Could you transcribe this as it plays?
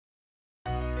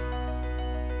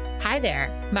Hi there.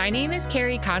 My name is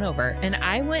Carrie Conover, and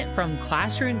I went from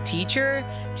classroom teacher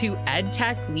to ed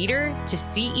tech leader to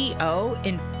CEO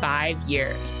in 5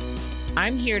 years.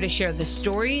 I'm here to share the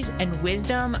stories and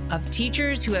wisdom of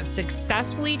teachers who have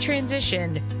successfully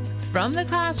transitioned from the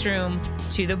classroom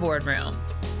to the boardroom.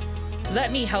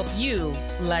 Let me help you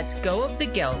let go of the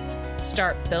guilt,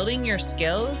 start building your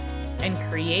skills, and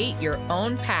create your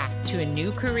own path to a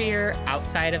new career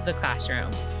outside of the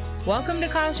classroom. Welcome to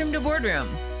Classroom to Boardroom.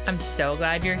 I'm so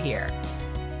glad you're here.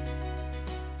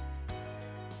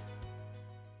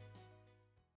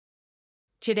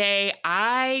 Today,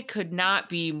 I could not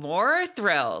be more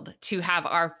thrilled to have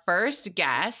our first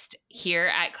guest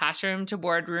here at Classroom to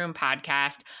Boardroom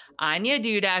podcast, Anya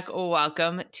Dudek.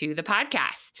 Welcome to the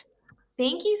podcast.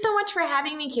 Thank you so much for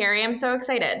having me, Carrie. I'm so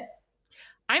excited.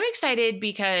 I'm excited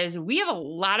because we have a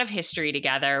lot of history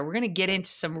together. We're going to get into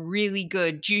some really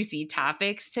good, juicy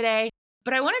topics today.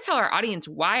 But I want to tell our audience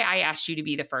why I asked you to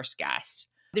be the first guest.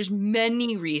 There's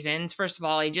many reasons. First of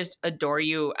all, I just adore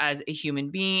you as a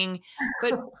human being.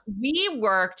 But we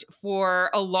worked for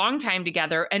a long time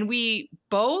together, and we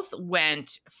both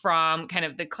went from kind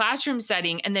of the classroom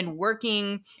setting and then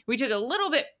working. We took a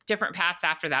little bit different paths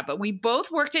after that, but we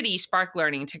both worked at eSpark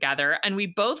Learning together, and we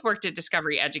both worked at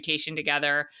Discovery Education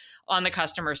together on the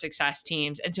customer success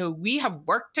teams. And so we have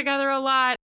worked together a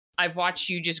lot. I've watched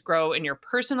you just grow in your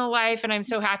personal life, and I'm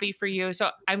so happy for you.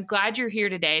 So I'm glad you're here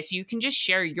today so you can just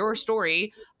share your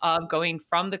story of going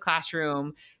from the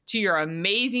classroom to your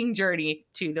amazing journey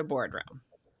to the boardroom.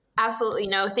 Absolutely.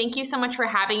 No, thank you so much for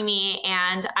having me.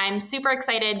 And I'm super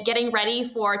excited getting ready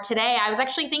for today. I was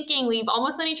actually thinking we've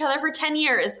almost known each other for 10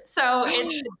 years. So it's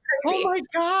crazy. Oh my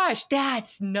gosh,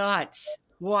 that's nuts.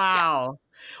 Wow. Yeah.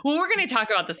 Well, we're going to talk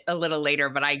about this a little later,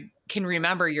 but I can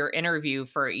remember your interview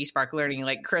for eSpark Learning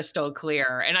like crystal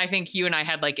clear. And I think you and I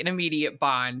had like an immediate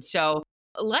bond. So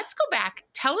let's go back.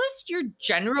 Tell us your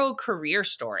general career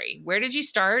story. Where did you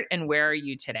start and where are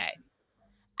you today?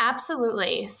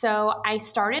 Absolutely. So I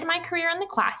started my career in the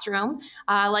classroom.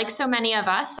 Like so many of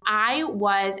us, I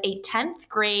was a 10th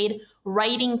grade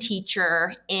writing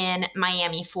teacher in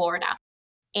Miami, Florida.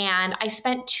 And I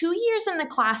spent 2 years in the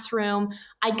classroom.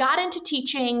 I got into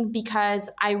teaching because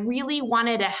I really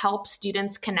wanted to help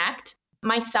students connect.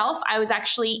 Myself, I was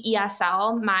actually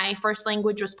ESL. My first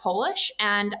language was Polish,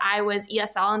 and I was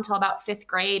ESL until about 5th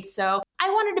grade. So I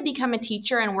wanted to become a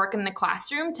teacher and work in the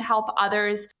classroom to help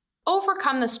others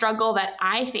overcome the struggle that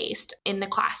I faced in the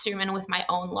classroom and with my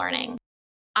own learning.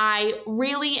 I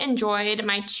really enjoyed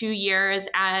my 2 years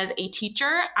as a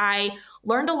teacher. I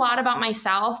learned a lot about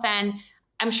myself, and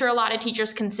I'm sure a lot of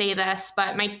teachers can say this,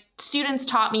 but my students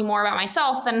taught me more about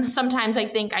myself than sometimes I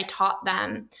think I taught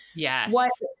them. Yes. What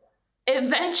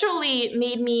eventually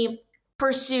made me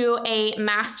pursue a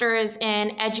master's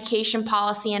in education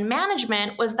policy and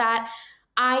management was that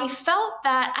I felt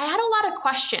that I had a lot of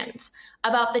questions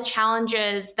about the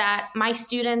challenges that my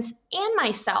students and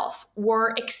myself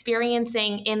were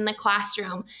experiencing in the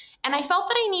classroom. And I felt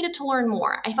that I needed to learn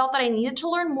more. I felt that I needed to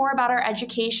learn more about our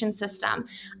education system.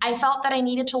 I felt that I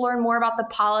needed to learn more about the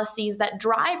policies that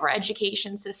drive our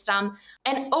education system,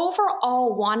 and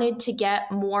overall wanted to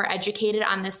get more educated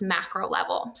on this macro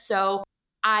level. So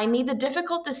I made the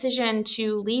difficult decision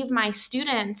to leave my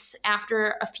students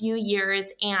after a few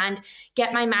years and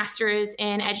get my master's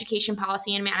in education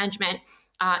policy and management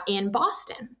in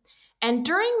Boston. And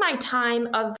during my time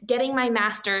of getting my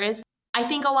master's, I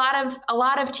think a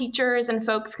lot of teachers and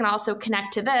folks can also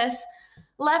connect to this,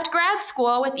 left grad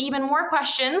school with even more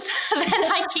questions than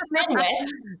I came in with,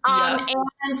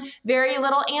 and very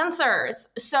little answers.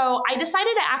 So I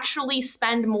decided to actually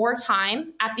spend more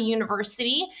time at the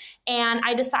university, and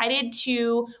I decided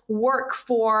to work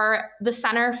for the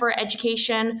Center for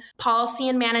Education Policy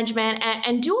and Management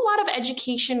and do a lot of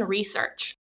education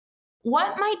research.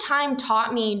 What my time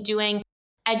taught me doing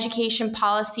education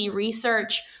policy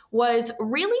research was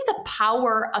really the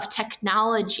power of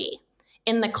technology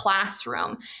in the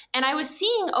classroom. And I was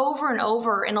seeing over and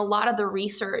over in a lot of the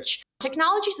research,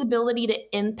 technology's ability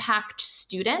to impact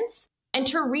students and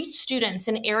to reach students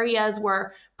in areas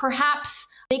where perhaps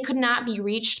they could not be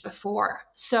reached before.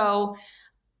 So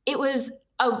it was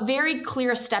a very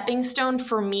clear stepping stone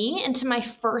for me into my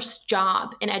first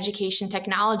job in education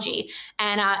technology.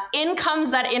 And in comes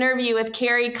that interview with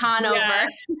Carrie Conover.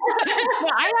 Yes.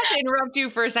 Well, I have to interrupt you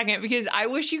for a second because I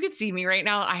wish you could see me right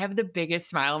now. I have the biggest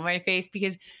smile on my face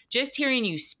because just hearing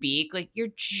you speak, like you're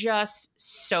just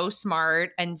so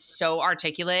smart and so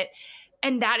articulate.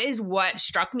 And that is what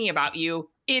struck me about you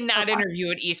in that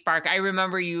interview at eSpark. I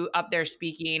remember you up there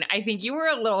speaking. I think you were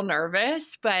a little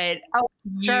nervous, but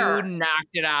you knocked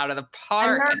it out of the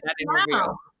park at that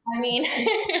interview. I mean,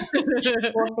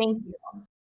 well, thank you.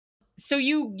 So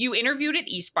you interviewed at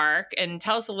eSpark, and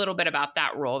tell us a little bit about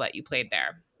that role that you played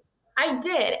there. I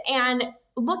did. And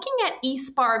looking at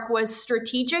eSpark was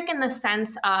strategic in the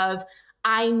sense of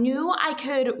I knew I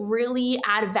could really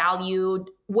add value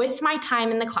with my time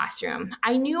in the classroom.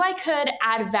 I knew I could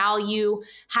add value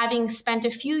having spent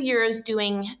a few years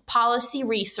doing policy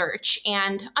research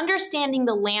and understanding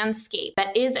the landscape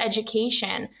that is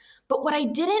education. But what I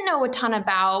didn't know a ton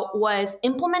about was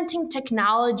implementing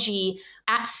technology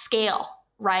at scale,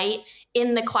 right,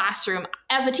 in the classroom.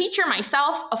 As a teacher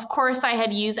myself, of course, I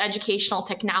had used educational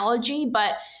technology,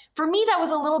 but for me, that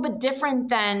was a little bit different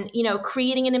than,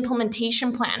 creating an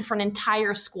implementation plan for an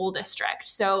entire school district.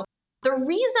 So the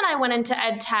reason I went into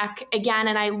ed tech again,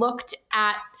 and I looked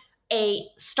at a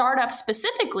startup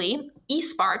specifically,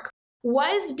 eSpark,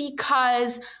 was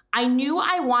because I knew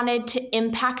I wanted to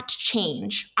impact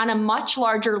change on a much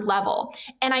larger level.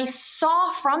 And I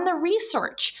saw from the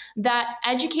research that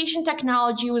education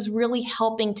technology was really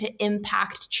helping to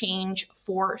impact change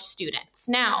for students.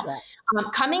 Now,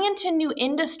 coming into new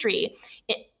industry,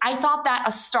 I thought that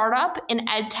a startup in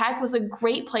ed tech was a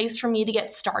great place for me to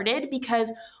get started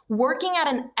because working at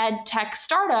an ed tech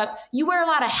startup, you wear a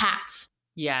lot of hats.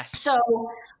 Yes. So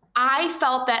I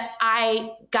felt that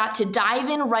I got to dive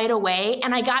in right away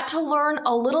and I got to learn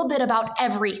a little bit about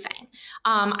everything.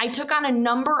 I took on a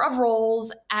number of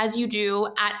roles, as you do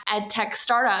at ed tech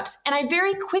startups, and I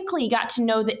very quickly got to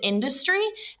know the industry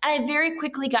and I very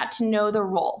quickly got to know the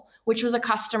role, which was a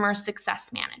customer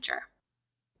success manager.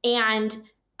 And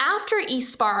after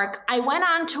eSpark, I went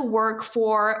on to work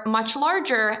for a much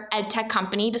larger ed tech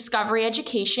company, Discovery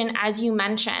Education, as you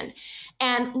mentioned.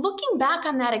 And looking back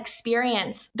on that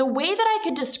experience, the way that I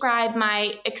could describe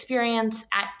my experience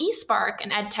at eSpark,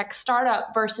 an ed tech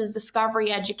startup, versus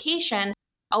Discovery Education,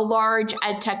 a large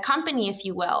ed tech company, if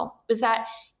you will, was that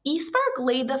eSpark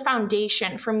laid the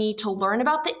foundation for me to learn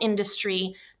about the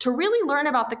industry, to really learn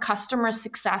about the customer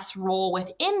success role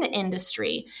within the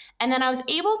industry. And then I was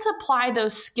able to apply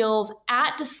those skills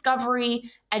at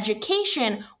Discovery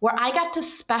Education, where I got to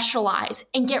specialize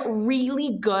and get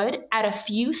really good at a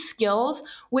few skills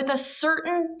with a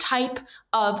certain type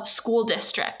of school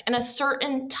district and a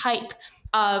certain type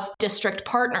of district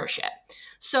partnership.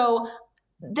 So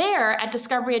there at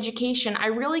Discovery Education, I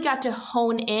really got to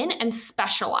hone in and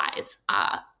specialize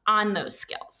on those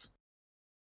skills.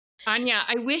 Anya,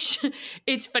 I wish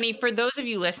it's funny for those of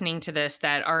you listening to this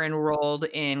that are enrolled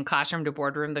in Classroom to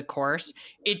Boardroom, the course.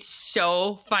 It's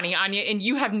so funny, Anya, and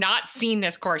you have not seen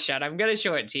this course yet. I'm going to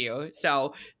show it to you.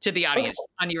 So to the audience,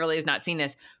 Anya really has not seen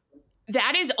this.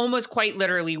 That is almost quite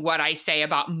literally what I say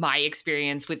about my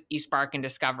experience with eSpark and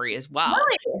Discovery as well.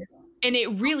 Really? And it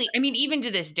really, I mean, even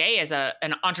to this day as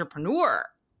an entrepreneur,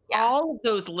 all of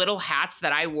those little hats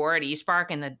that I wore at eSpark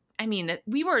and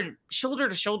we were shoulder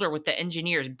to shoulder with the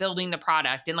engineers building the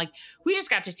product. And we just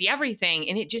got to see everything.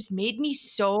 And it just made me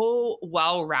so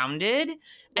well-rounded. Yep.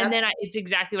 And then it's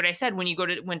exactly what I said. When you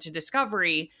went to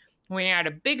Discovery, when you're at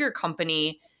a bigger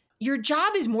company, your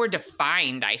job is more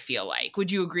defined, I feel like.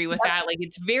 Would you agree with that?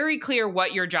 It's very clear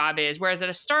what your job is. Whereas at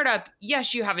a startup,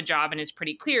 yes, you have a job and it's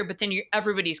pretty clear, but then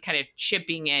everybody's kind of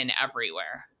chipping in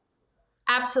everywhere.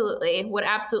 Absolutely. Would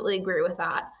absolutely agree with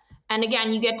that. And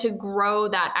again, you get to grow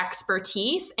that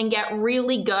expertise and get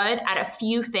really good at a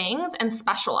few things and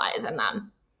specialize in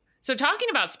them. So talking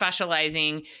about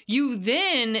specializing, you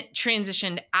then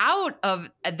transitioned out of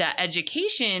the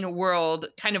education world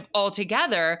kind of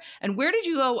altogether. And where did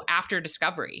you go after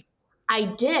Discovery? I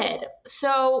did.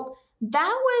 So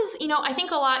that was, I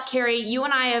think a lot, Carrie, you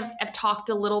and I have talked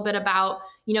a little bit about,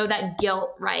 that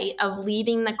guilt, right, of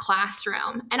leaving the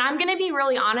classroom. And I'm going to be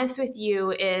really honest with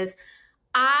you is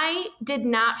I did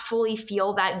not fully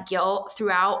feel that guilt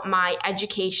throughout my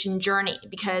education journey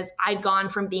because I'd gone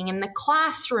from being in the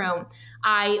classroom.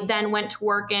 I then went to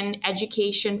work in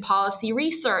education policy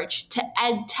research to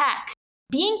ed tech.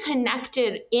 Being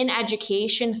connected in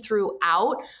education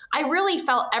throughout, I really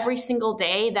felt every single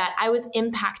day that I was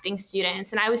impacting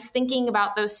students and I was thinking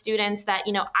about those students that,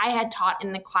 I had taught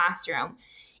in the classroom.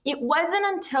 It wasn't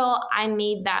until I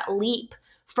made that leap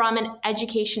from an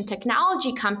education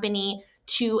technology company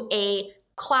to a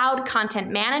cloud content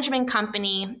management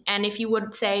company, and if you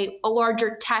would say a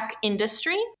larger tech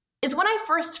industry, is when I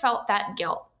first felt that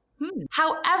guilt.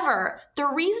 However, the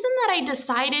reason that I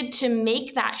decided to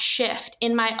make that shift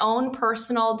in my own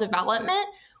personal development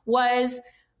was,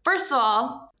 first of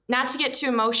all, not to get too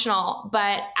emotional,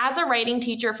 but as a writing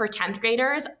teacher for 10th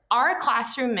graders, our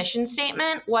classroom mission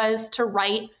statement was to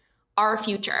write our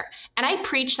future. And I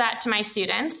preach that to my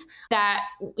students that,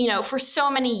 for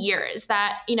so many years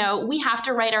that, we have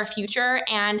to write our future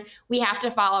and we have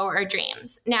to follow our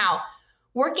dreams. Now,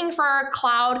 working for a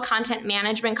cloud content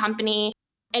management company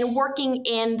and working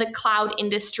in the cloud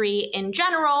industry in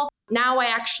general, now I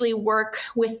actually work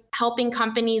with helping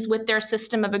companies with their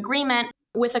system of agreement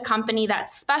with a company that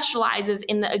specializes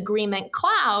in the agreement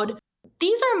cloud.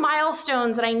 These are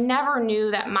milestones that I never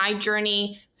knew that my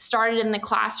journey started in the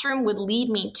classroom would lead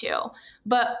me to.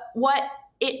 But what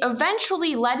it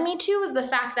eventually led me to is the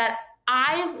fact that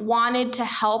I wanted to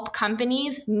help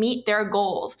companies meet their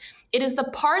goals. It is the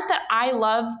part that I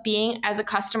love being as a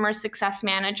customer success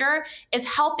manager is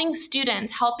helping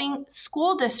students, helping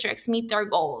school districts meet their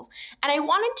goals. And I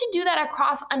wanted to do that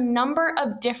across a number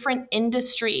of different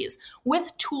industries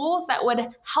with tools that would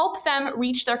help them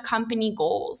reach their company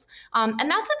goals. And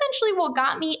that's eventually what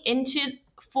got me into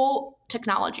full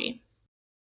technology.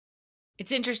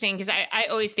 It's interesting because I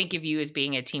always think of you as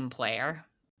being a team player.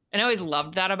 And I always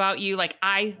loved that about you. Like,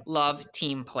 I love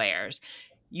team players.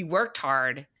 You worked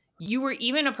hard. You were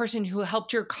even a person who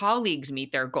helped your colleagues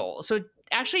meet their goals. So it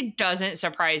actually doesn't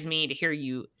surprise me to hear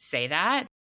you say that.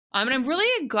 And I'm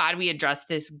really glad we addressed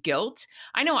this guilt.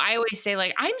 I know I always say,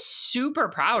 like, I'm super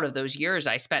proud of those years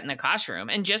I spent in the classroom.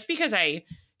 And just because I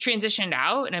transitioned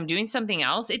out and I'm doing something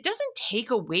else, it doesn't take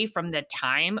away from the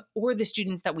time or the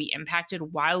students that we impacted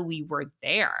while we were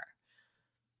there.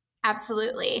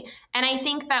 Absolutely. And I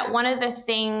think that one of the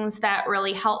things that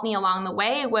really helped me along the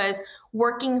way was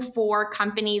working for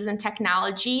companies in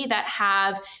technology that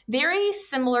have very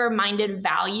similar minded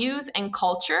values and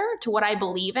culture to what I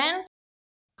believe in.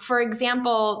 For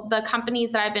example, the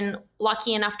companies that I've been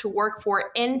lucky enough to work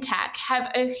for in tech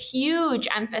have a huge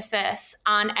emphasis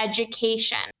on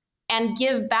education and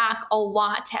give back a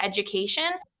lot to education.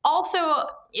 Also,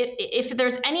 if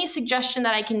there's any suggestion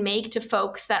that I can make to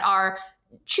folks that are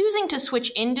choosing to switch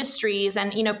industries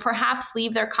and perhaps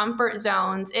leave their comfort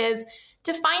zones is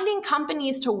to finding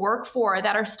companies to work for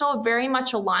that are still very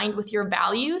much aligned with your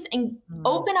values and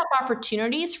open up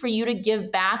opportunities for you to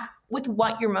give back with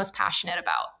what you're most passionate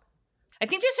about. I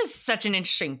think this is such an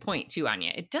interesting point too,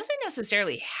 Anya. It doesn't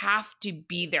necessarily have to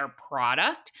be their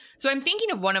product. So I'm thinking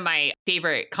of one of my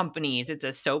favorite companies. It's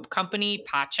a soap company,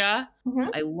 Pacha.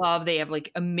 I love, they have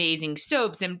like amazing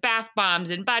soaps and bath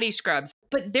bombs and body scrubs.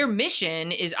 But their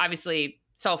mission is obviously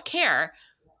self-care,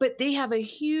 but they have a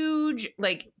huge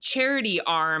like charity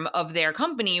arm of their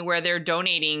company where they're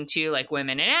donating to like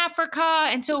women in Africa.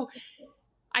 And so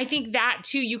I think that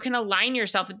too, you can align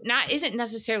yourself, isn't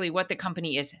necessarily what the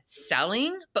company is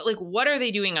selling, but like what are they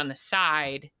doing on the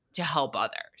side to help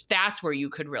others? That's where you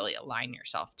could really align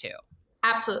yourself to.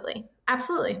 Absolutely.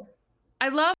 Absolutely. I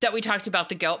love that we talked about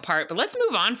the guilt part, but let's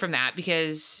move on from that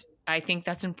because I think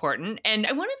that's important. And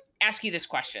I want to ask you this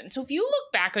question. So if you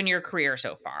look back on your career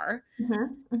so far,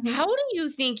 how do you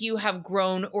think you have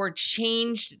grown or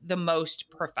changed the most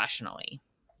professionally?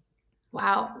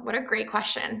 Wow, what a great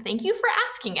question. Thank you for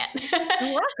asking it.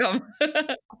 You're welcome.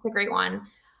 That's a great one.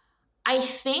 I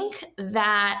think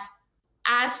that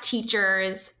as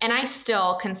teachers, and I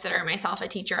still consider myself a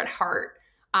teacher at heart,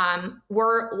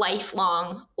 we're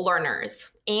lifelong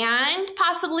learners and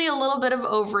possibly a little bit of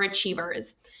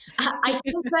overachievers. I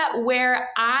think that where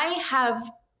I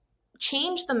have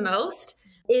changed the most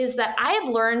is that I have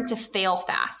learned to fail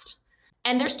fast.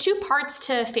 And there's two parts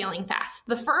to failing fast.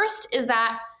 The first is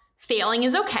that failing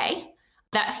is okay,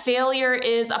 that failure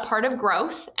is a part of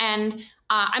growth. And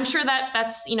I'm sure that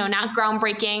that's, not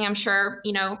groundbreaking. I'm sure,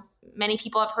 many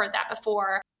people have heard that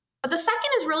before. But the second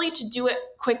is really to do it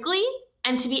quickly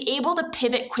and to be able to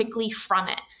pivot quickly from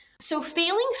it. So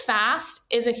failing fast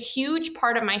is a huge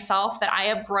part of myself that I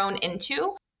have grown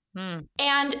into.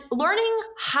 And learning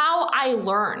how I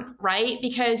learn, right?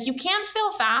 Because you can't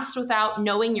fail fast without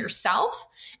knowing yourself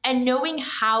and knowing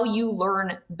how you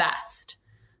learn best.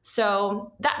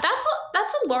 So that's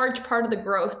a large part of the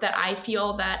growth that I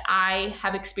feel that I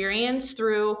have experienced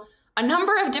through a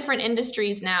number of different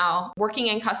industries now, working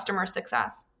in customer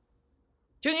success.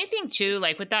 Don't you think too,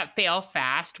 like with that fail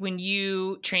fast, when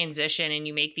you transition and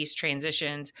you make these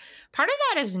transitions, part of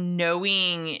that is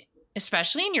knowing,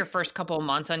 especially in your first couple of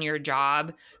months on your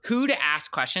job, who to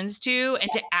ask questions to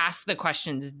and to ask the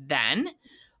questions then,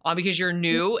 because you're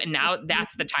new and now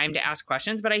that's the time to ask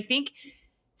questions. But I think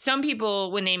some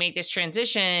people, when they make this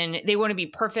transition, they want to be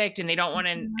perfect and they don't want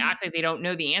to act like they don't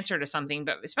know the answer to something.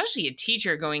 But especially a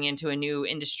teacher going into a new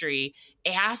industry,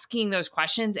 asking those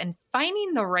questions and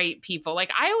finding the right people. Like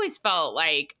I always felt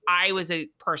like I was a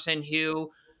person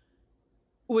who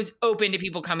was open to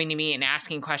people coming to me and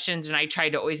asking questions. And I tried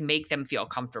to always make them feel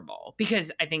comfortable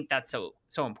because I think that's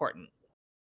so important.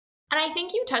 And I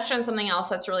think you touched on something else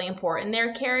that's really important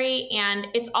there, Carrie. And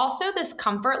it's also this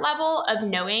comfort level of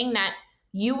knowing that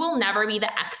you will never be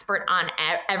the expert on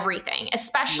everything,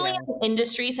 especially in an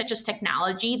industry such as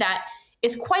technology that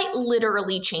is quite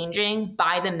literally changing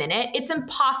by the minute. It's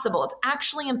impossible. It's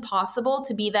actually impossible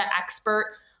to be the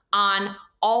expert on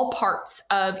all parts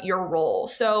of your role.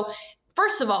 So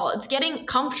first of all, it's getting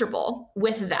comfortable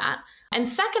with that. And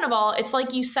second of all, it's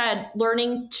like you said,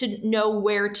 learning to know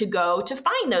where to go to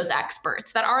find those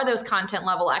experts that are those content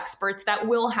level experts that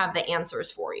will have the answers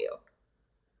for you.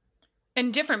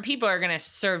 And different people are going to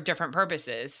serve different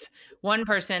purposes. One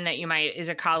person that is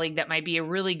a colleague that might be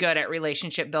really good at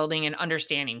relationship building and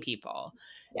understanding people.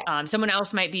 Yeah. Someone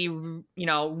else might be,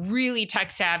 really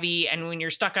tech savvy. And when you're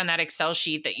stuck on that Excel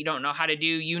sheet that you don't know how to do,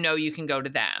 you can go to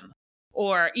them.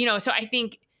 Or, so I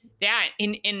think that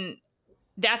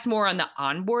that's more on the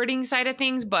onboarding side of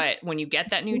things. But when you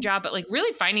get that new job, but like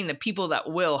really finding the people that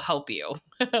will help you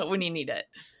when you need it.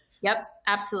 Yep,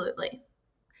 absolutely.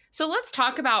 So let's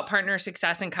talk about partner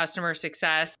success and customer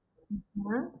success.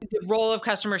 Mm-hmm. The role of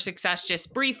customer success,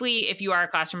 just briefly, if you are a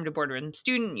classroom to boardroom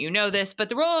student, you know this, but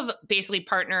the role of basically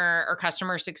partner or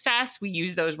customer success, we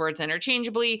use those words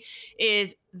interchangeably,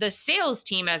 is the sales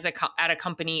team at a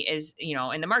company is,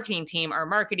 in the marketing team are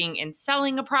marketing and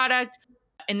selling a product.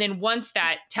 And then once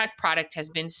that tech product has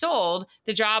been sold,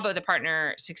 the job of the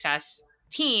partner success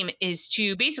team is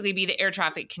to basically be the air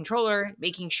traffic controller,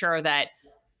 making sure that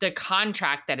the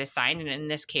contract that is signed, and in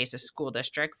this case, a school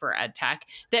district for ed tech,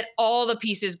 that all the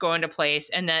pieces go into place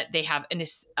and that they have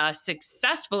a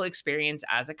successful experience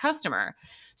as a customer.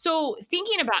 So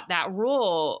thinking about that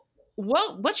role,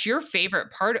 what's your favorite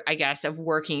part, I guess, of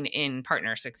working in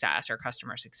partner success or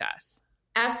customer success?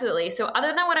 Absolutely. So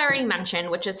other than what I already mentioned,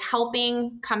 which is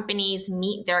helping companies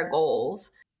meet their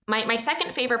goals, my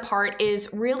second favorite part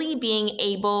is really being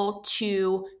able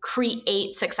to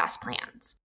create success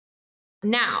plans.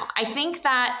 Now, I think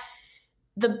that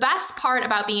the best part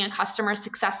about being a customer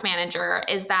success manager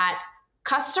is that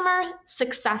customer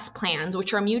success plans,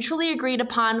 which are mutually agreed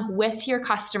upon with your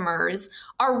customers,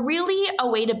 are really a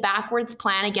way to backwards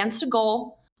plan against a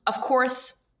goal. Of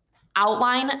course,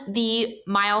 outline the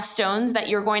milestones that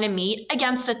you're going to meet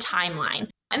against a timeline,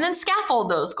 and then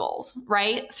scaffold those goals,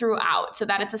 right, throughout so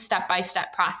that it's a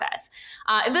step-by-step process.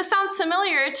 If this sounds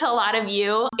familiar to a lot of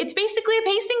you, it's basically a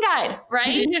pacing guide,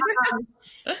 right?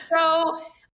 So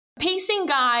pacing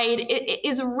guide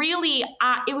is really,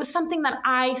 it was something that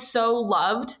I so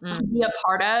loved to be a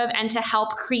part of and to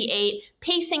help create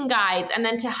pacing guides and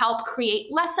then to help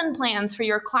create lesson plans for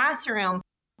your classroom.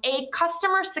 A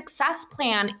customer success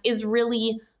plan is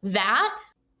really that,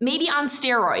 maybe on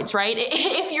steroids, right?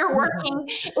 If you're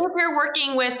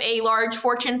working with a large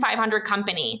Fortune 500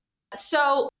 company.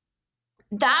 So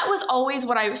that was always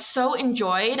what I so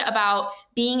enjoyed about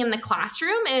being in the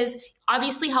classroom, is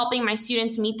obviously helping my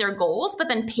students meet their goals, but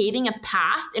then paving a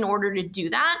path in order to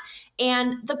do that.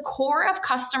 And the core of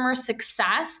customer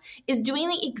success is doing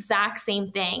the exact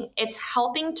same thing. It's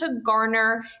helping to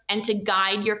garner and to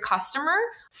guide your customer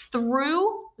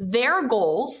through their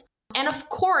goals, and of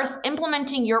course,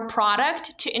 implementing your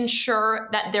product to ensure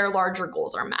that their larger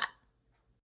goals are met.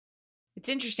 It's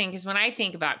interesting because when I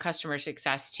think about customer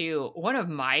success too, one of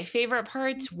my favorite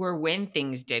parts were when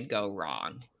things did go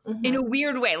wrong. Mm-hmm. In a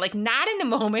weird way, like not in the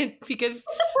moment, because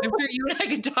I'm sure you and I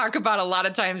could talk about a lot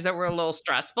of times that were a little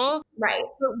stressful. Right.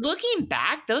 But looking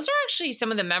back, those are actually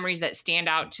some of the memories that stand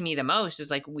out to me the most,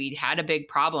 is like we had a big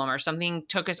problem or something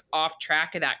took us off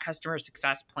track of that customer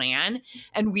success plan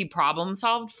and we problem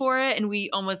solved for it. And we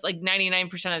almost like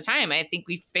 99% of the time, I think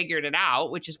we figured it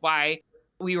out, which is why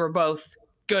we were both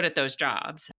good at those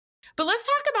jobs. But let's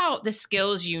talk about the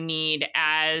skills you need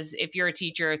as if you're a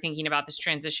teacher thinking about this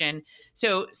transition.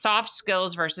 So soft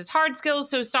skills versus hard skills.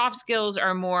 So soft skills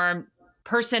are more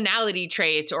personality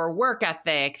traits or work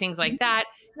ethic, things like that.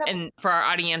 Yep. And for our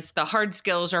audience, the hard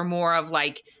skills are more of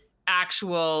like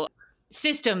actual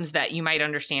systems that you might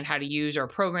understand how to use, or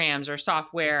programs or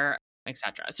software,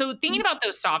 etc. So thinking about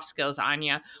those soft skills,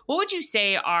 Anya, what would you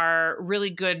say are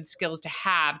really good skills to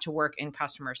have to work in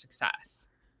customer success?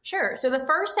 Sure. So the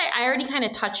first I already kind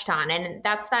of touched on, and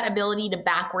that's that ability to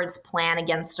backwards plan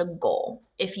against a goal,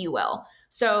 if you will.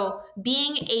 So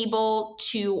being able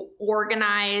to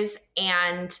organize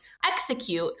and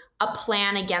execute a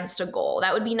plan against a goal,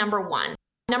 that would be number one.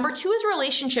 Number two is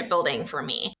relationship building for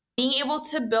me. Being able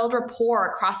to build rapport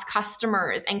across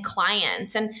customers and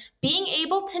clients, and being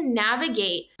able to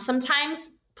navigate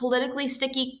sometimes politically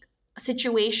sticky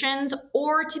situations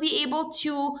or to be able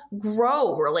to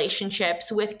grow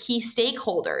relationships with key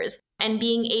stakeholders and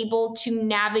being able to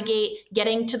navigate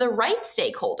getting to the right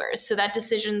stakeholders so that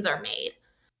decisions are made.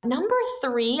 Number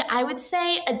 3, I would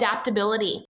say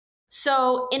adaptability.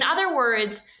 So, in other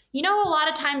words, a lot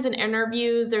of times in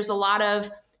interviews, there's a lot of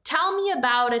tell me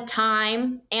about a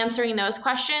time, answering those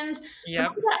questions.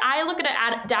 Yep. The way that I look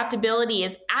at adaptability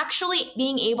is actually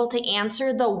being able to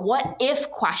answer the what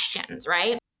if questions,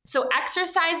 right? So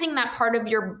exercising that part of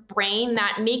your brain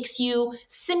that makes you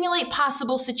simulate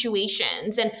possible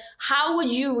situations and how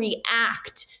would you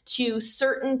react to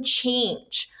certain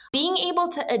change. Being able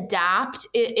to adapt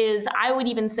is, I would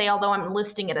even say, although I'm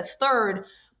listing it as third,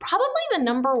 probably the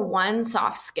number 1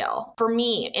 soft skill for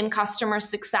me in customer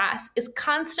success is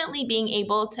constantly being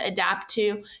able to adapt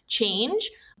to change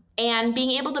and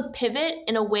being able to pivot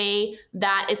in a way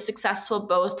that is successful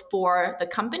both for the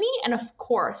company and, of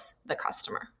course, the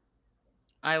customer.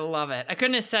 I love it. I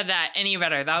couldn't have said that any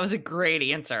better. That was a great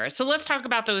answer. So let's talk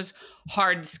about those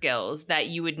hard skills that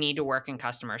you would need to work in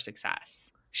customer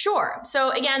success. Sure.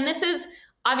 So again, this is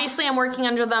obviously I'm working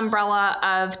under the umbrella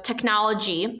of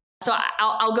technology. So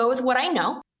I'll go with what I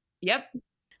know. Yep.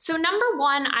 So number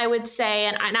 1, I would say,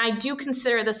 and I do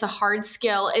consider this a hard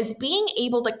skill, is being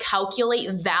able to calculate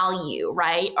value,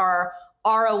 right? Or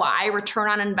ROI, return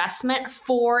on investment,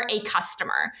 for a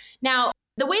customer. Now,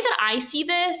 the way that I see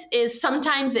this is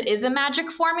sometimes it is a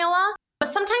magic formula,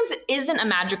 but sometimes it isn't a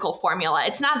magical formula.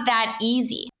 It's not that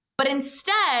easy. But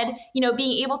instead,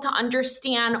 being able to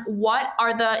understand what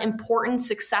are the important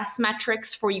success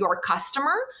metrics for your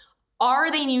customer.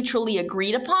 Are they mutually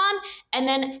agreed upon? And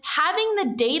then having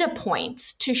the data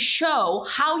points to show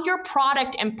how your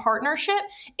product and partnership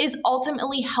is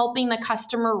ultimately helping the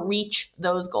customer reach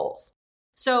those goals.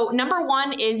 So number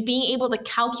 1 is being able to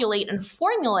calculate and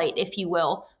formulate, if you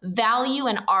will, value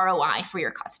and ROI for your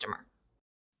customer.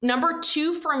 Number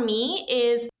 2 for me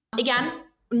is, again,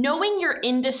 knowing your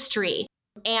industry.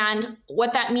 And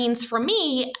what that means for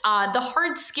me, the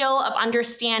hard skill of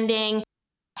understanding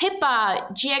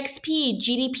HIPAA, GXP,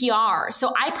 GDPR.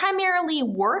 So I primarily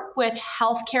work with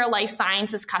healthcare life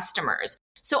sciences customers.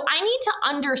 So I need to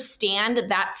understand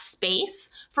that space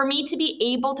for me to be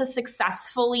able to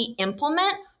successfully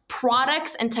implement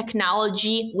products and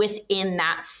technology within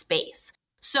that space.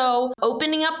 So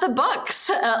opening up the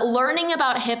books, learning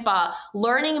about HIPAA,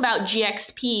 learning about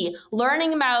GXP,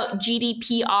 learning about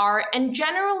GDPR, and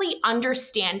generally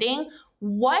understanding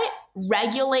what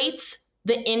regulates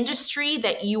the industry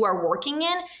that you are working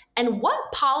in and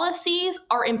what policies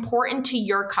are important to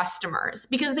your customers,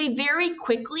 because they very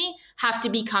quickly have to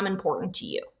become important to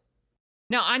you.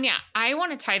 Now, Anya, I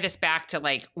want to tie this back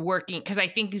to working, because I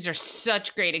think these are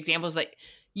such great examples.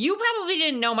 You probably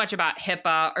didn't know much about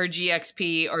HIPAA or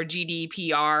GXP or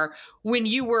GDPR when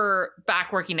you were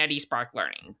back working at eSpark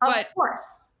Learning. Of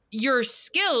course. Your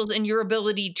skills and your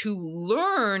ability to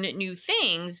learn new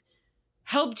things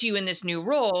helped you in this new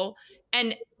role.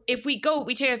 And if we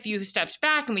take a few steps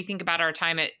back and we think about our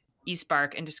time at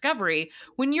eSpark and Discovery,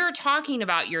 when you're talking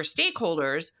about your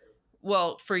stakeholders,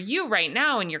 well, for you right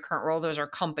now in your current role, those are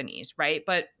companies, right?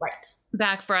 But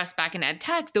back for us back in ed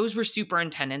tech, those were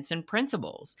superintendents and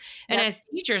principals. And as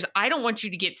teachers, I don't want you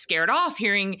to get scared off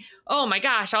hearing, oh my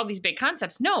gosh, all these big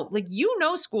concepts. No,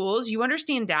 schools, you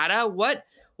understand data. What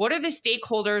are the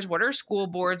stakeholders? What are school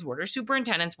boards? What are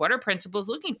superintendents? What are principals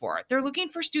looking for? They're looking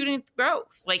for student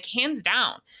growth, hands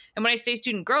down. And when I say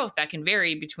student growth, that can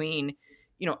vary between,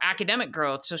 academic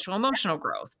growth, social emotional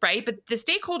growth, right? But the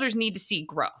stakeholders need to see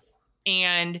growth.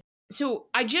 And so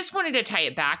I just wanted to tie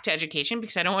it back to education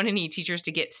because I don't want any teachers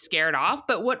to get scared off.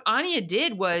 But what Anya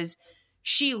did was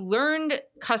she learned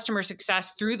customer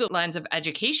success through the lens of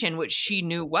education, which she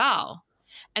knew well,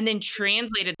 and then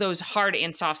translated those hard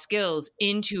and soft skills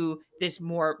into this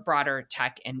more broader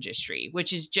tech industry,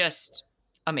 which is just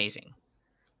amazing.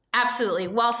 Absolutely.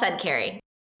 Well said, Carrie.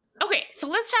 Okay, so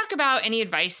let's talk about any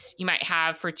advice you might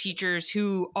have for teachers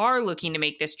who are looking to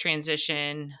make this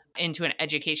transition into an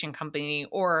education company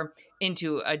or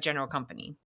into a general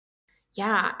company.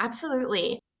 Yeah,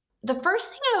 absolutely. The first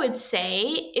thing I would say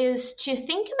is to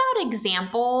think about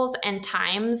examples and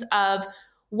times of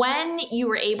when you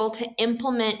were able to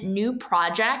implement new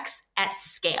projects at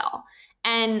scale.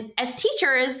 And as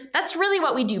teachers, that's really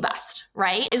what we do best,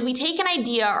 right? Is we take an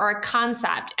idea or a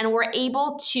concept and we're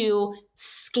able to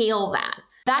scale that.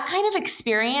 That kind of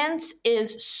experience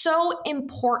is so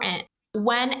important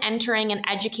when entering an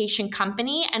education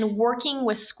company and working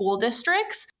with school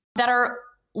districts that are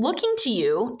looking to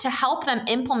you to help them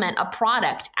implement a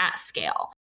product at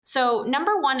scale. So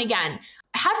number one, again,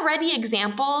 have ready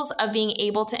examples of being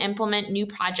able to implement new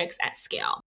projects at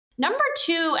scale. Number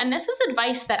two, and this is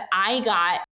advice that I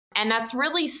got and that's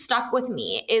really stuck with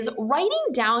me, is writing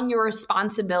down your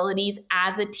responsibilities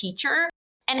as a teacher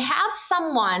and have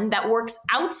someone that works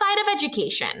outside of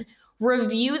education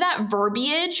review that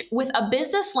verbiage with a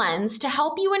business lens to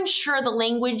help you ensure the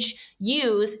language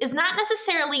used is not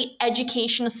necessarily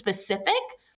education specific,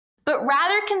 but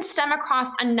rather can stem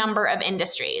across a number of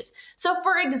industries. So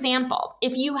for example,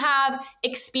 if you have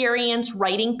experience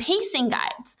writing pacing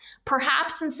guides,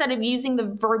 perhaps instead of using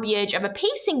the verbiage of a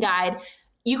pacing guide,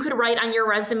 you could write on your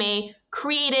resume,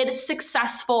 created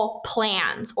successful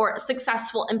plans or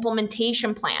successful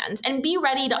implementation plans, and be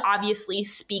ready to obviously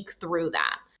speak through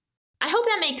that. I hope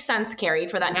that makes sense, Carrie,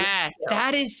 for that. Yes,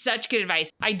 that is such good advice.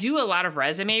 I do a lot of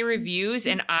resume reviews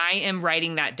and I am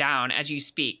writing that down as you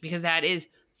speak because that is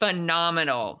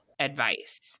phenomenal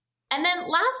advice. And then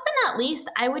last but not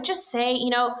least, I would just say,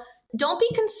 don't be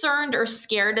concerned or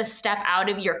scared to step out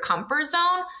of your comfort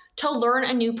zone to learn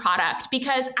a new product,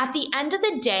 because at the end of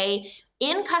the day,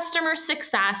 in customer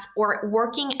success or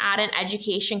working at an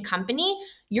education company,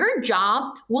 your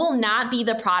job will not be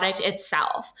the product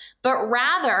itself, but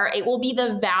rather it will be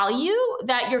the value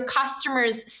that your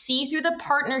customers see through the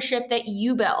partnership that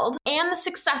you build and the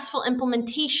successful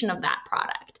implementation of that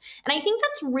product. And I think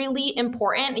that's really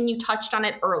important. And you touched on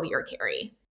it earlier,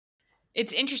 Carrie.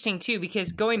 It's interesting too,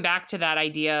 because going back to that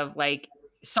idea of like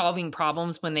solving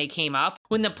problems when they came up,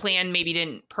 when the plan maybe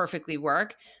didn't perfectly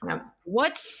work,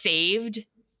 what saved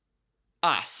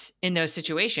us in those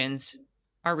situations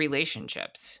are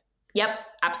relationships. Yep,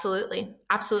 absolutely.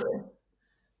 Absolutely.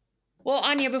 Well,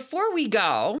 Anya, before we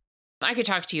go, I could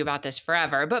talk to you about this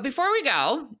forever, but before we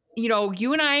go,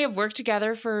 you and I have worked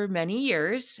together for many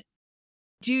years.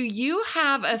 Do you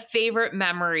have a favorite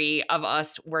memory of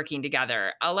us working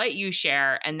together? I'll let you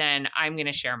share, and then I'm going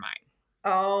to share mine.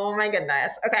 Oh my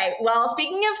goodness. Okay. Well,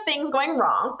 speaking of things going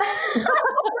wrong.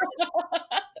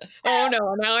 Oh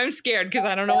no, now I'm scared because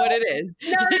I don't know what it is.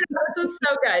 No, this is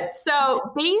so good.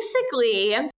 So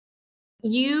basically,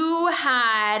 you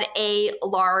had a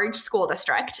large school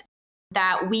district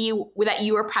that you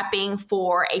were prepping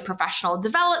for a professional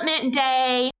development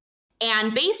day.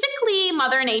 And basically,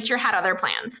 Mother Nature had other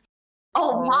plans. A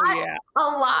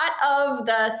lot of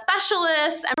the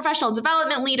specialists and professional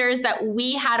development leaders that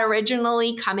we had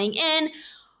originally coming in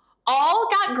all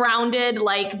got grounded.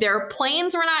 Like their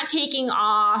planes were not taking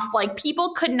off. Like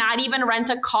people could not even rent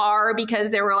a car because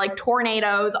there were like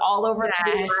tornadoes all over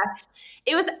the Midwest.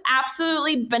 It was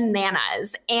absolutely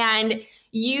bananas. And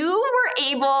you were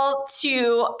able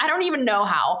to, I don't even know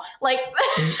how, like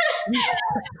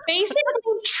basically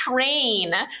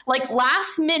train, like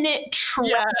last minute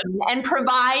train and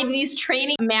provide these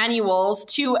training manuals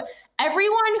to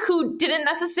everyone who didn't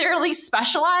necessarily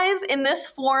specialize in this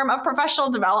form of professional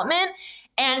development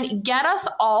and get us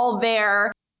all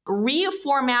there,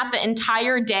 reformat the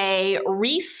entire day,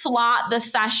 reslot the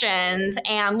sessions.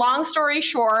 And long story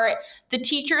short, the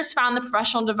teachers found the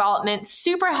professional development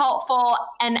super helpful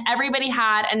and everybody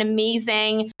had an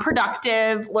amazing,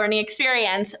 productive learning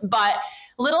experience. But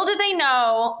little did they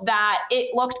know that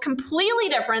it looked completely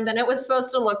different than it was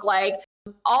supposed to look like.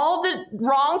 All the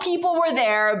wrong people were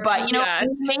there, but we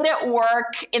made it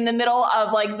work in the middle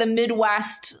of like the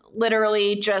Midwest,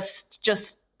 literally just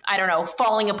I don't know,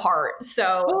 falling apart.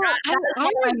 So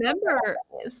I remember,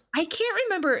 I can't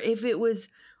remember if it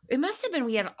must have been,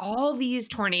 we had all these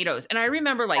tornadoes. And I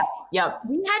remember we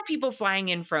had people flying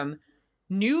in from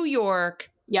New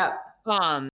York,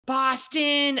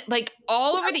 Boston, like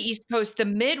all over the East Coast, the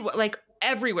like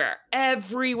everywhere,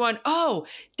 everyone. Oh,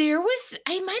 it might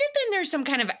have been there's some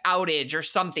kind of outage or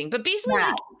something, but basically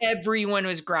like everyone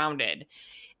was grounded.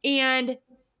 And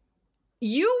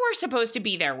you were supposed to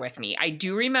be there with me. I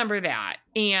do remember that.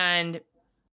 And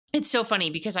it's so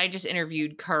funny because I just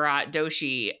interviewed Karat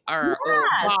Doshi, our old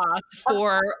boss,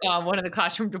 for one of the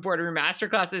Classroom to Boardroom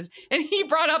masterclasses. And he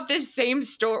brought up this same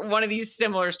story, one of these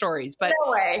similar stories. But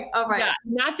no way. Oh, right. Yeah,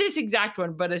 not this exact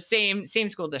one, but a same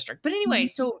school district. But anyway,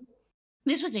 so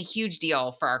this was a huge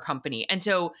deal for our company. And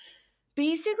so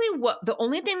basically the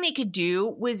only thing they could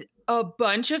do was a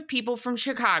bunch of people from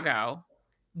Chicago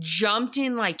jumped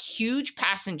in like huge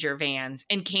passenger vans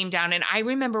and came down. And I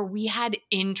remember we had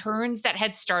interns that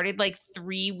had started like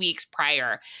 3 weeks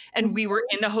prior and we were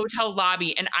in the hotel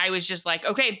lobby and I was just like,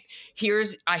 okay,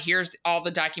 here's all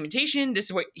the documentation.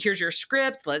 Here's your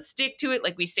script. Let's stick to it.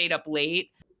 Like we stayed up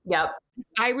late. Yep.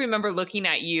 I remember looking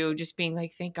at you just being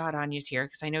like, thank God Anya's here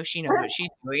because I know she knows what she's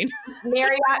doing.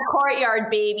 Marriott Courtyard,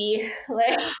 baby.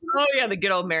 Oh yeah, the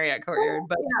good old Marriott Courtyard.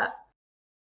 But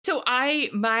So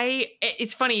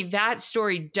it's funny, that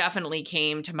story definitely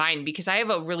came to mind because I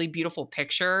have a really beautiful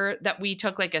picture that we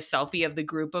took, like a selfie of the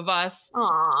group of us.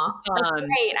 Aw, that's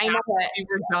great. I know After it. we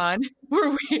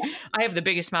were done, I have the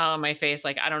biggest smile on my face.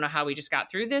 Like, I don't know how we just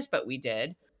got through this, but we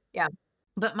did. Yeah.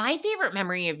 But my favorite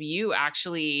memory of you,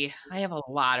 actually, I have a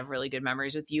lot of really good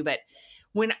memories with you, but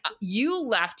when you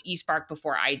left eSpark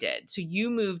before I did, so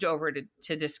you moved over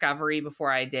to Discovery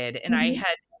before I did, and I Mhm.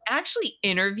 had actually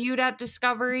interviewed at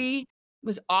Discovery,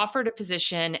 was offered a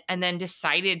position, and then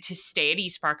decided to stay at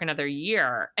eSpark another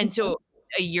year. And Mhm. so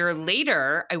a year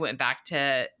later, I went back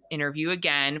to interview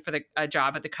again for a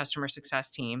job at the customer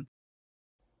success team.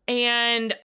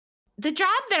 And the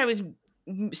job that I was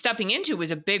stepping into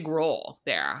was a big role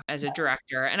there as a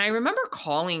director. And I remember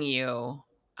calling you.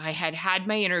 I had had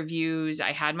my interviews,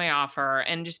 I had my offer,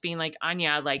 and just being like,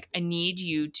 Anya, like, I need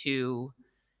you to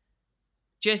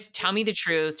just tell me the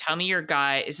truth. Tell me your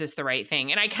gut. Is this the right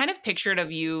thing? And I kind of pictured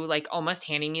of you like almost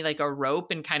handing me like a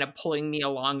rope and kind of pulling me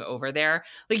along over there.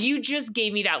 Like you just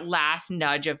gave me that last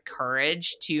nudge of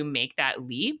courage to make that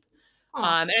leap.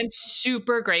 Aw. And I'm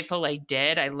super grateful I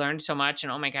did. I learned so much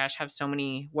and oh my gosh, have so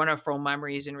many wonderful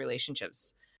memories and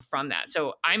relationships from that.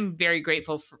 So I'm very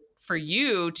grateful for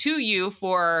you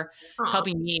for Aw.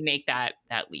 helping me make that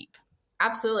leap.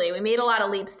 Absolutely. We made a lot of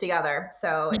leaps together.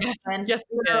 So it's Yes, been yes,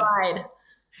 we a did. ride.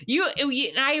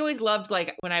 And I always loved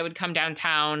like when I would come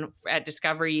downtown at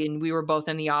Discovery and we were both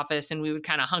in the office and we would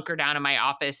kind of hunker down in my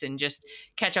office and just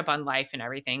catch up on life and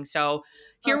everything. So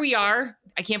here we are.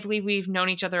 I can't believe we've known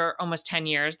each other almost 10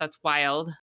 years. That's wild.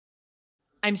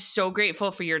 I'm so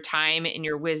grateful for your time and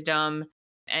your wisdom.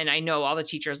 And I know all the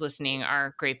teachers listening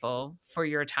are grateful for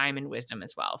your time and wisdom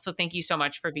as well. So thank you so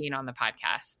much for being on the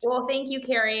podcast. Well, thank you,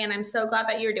 Carrie. And I'm so glad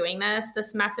that you're doing this.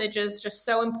 This message is just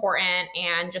so important.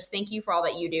 And just thank you for all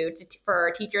that you do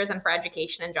for teachers and for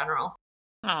education in general.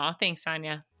 Oh, thanks,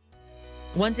 Anya.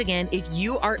 Once again, if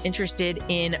you are interested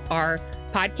in our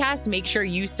podcast, make sure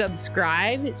you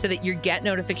subscribe so that you get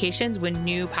notifications when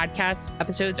new podcast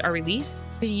episodes are released.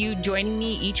 To you joining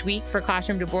me each week for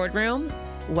Classroom to Boardroom,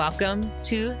 welcome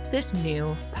to this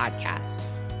new podcast.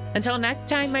 Until next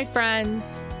time, my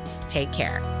friends, take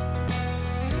care.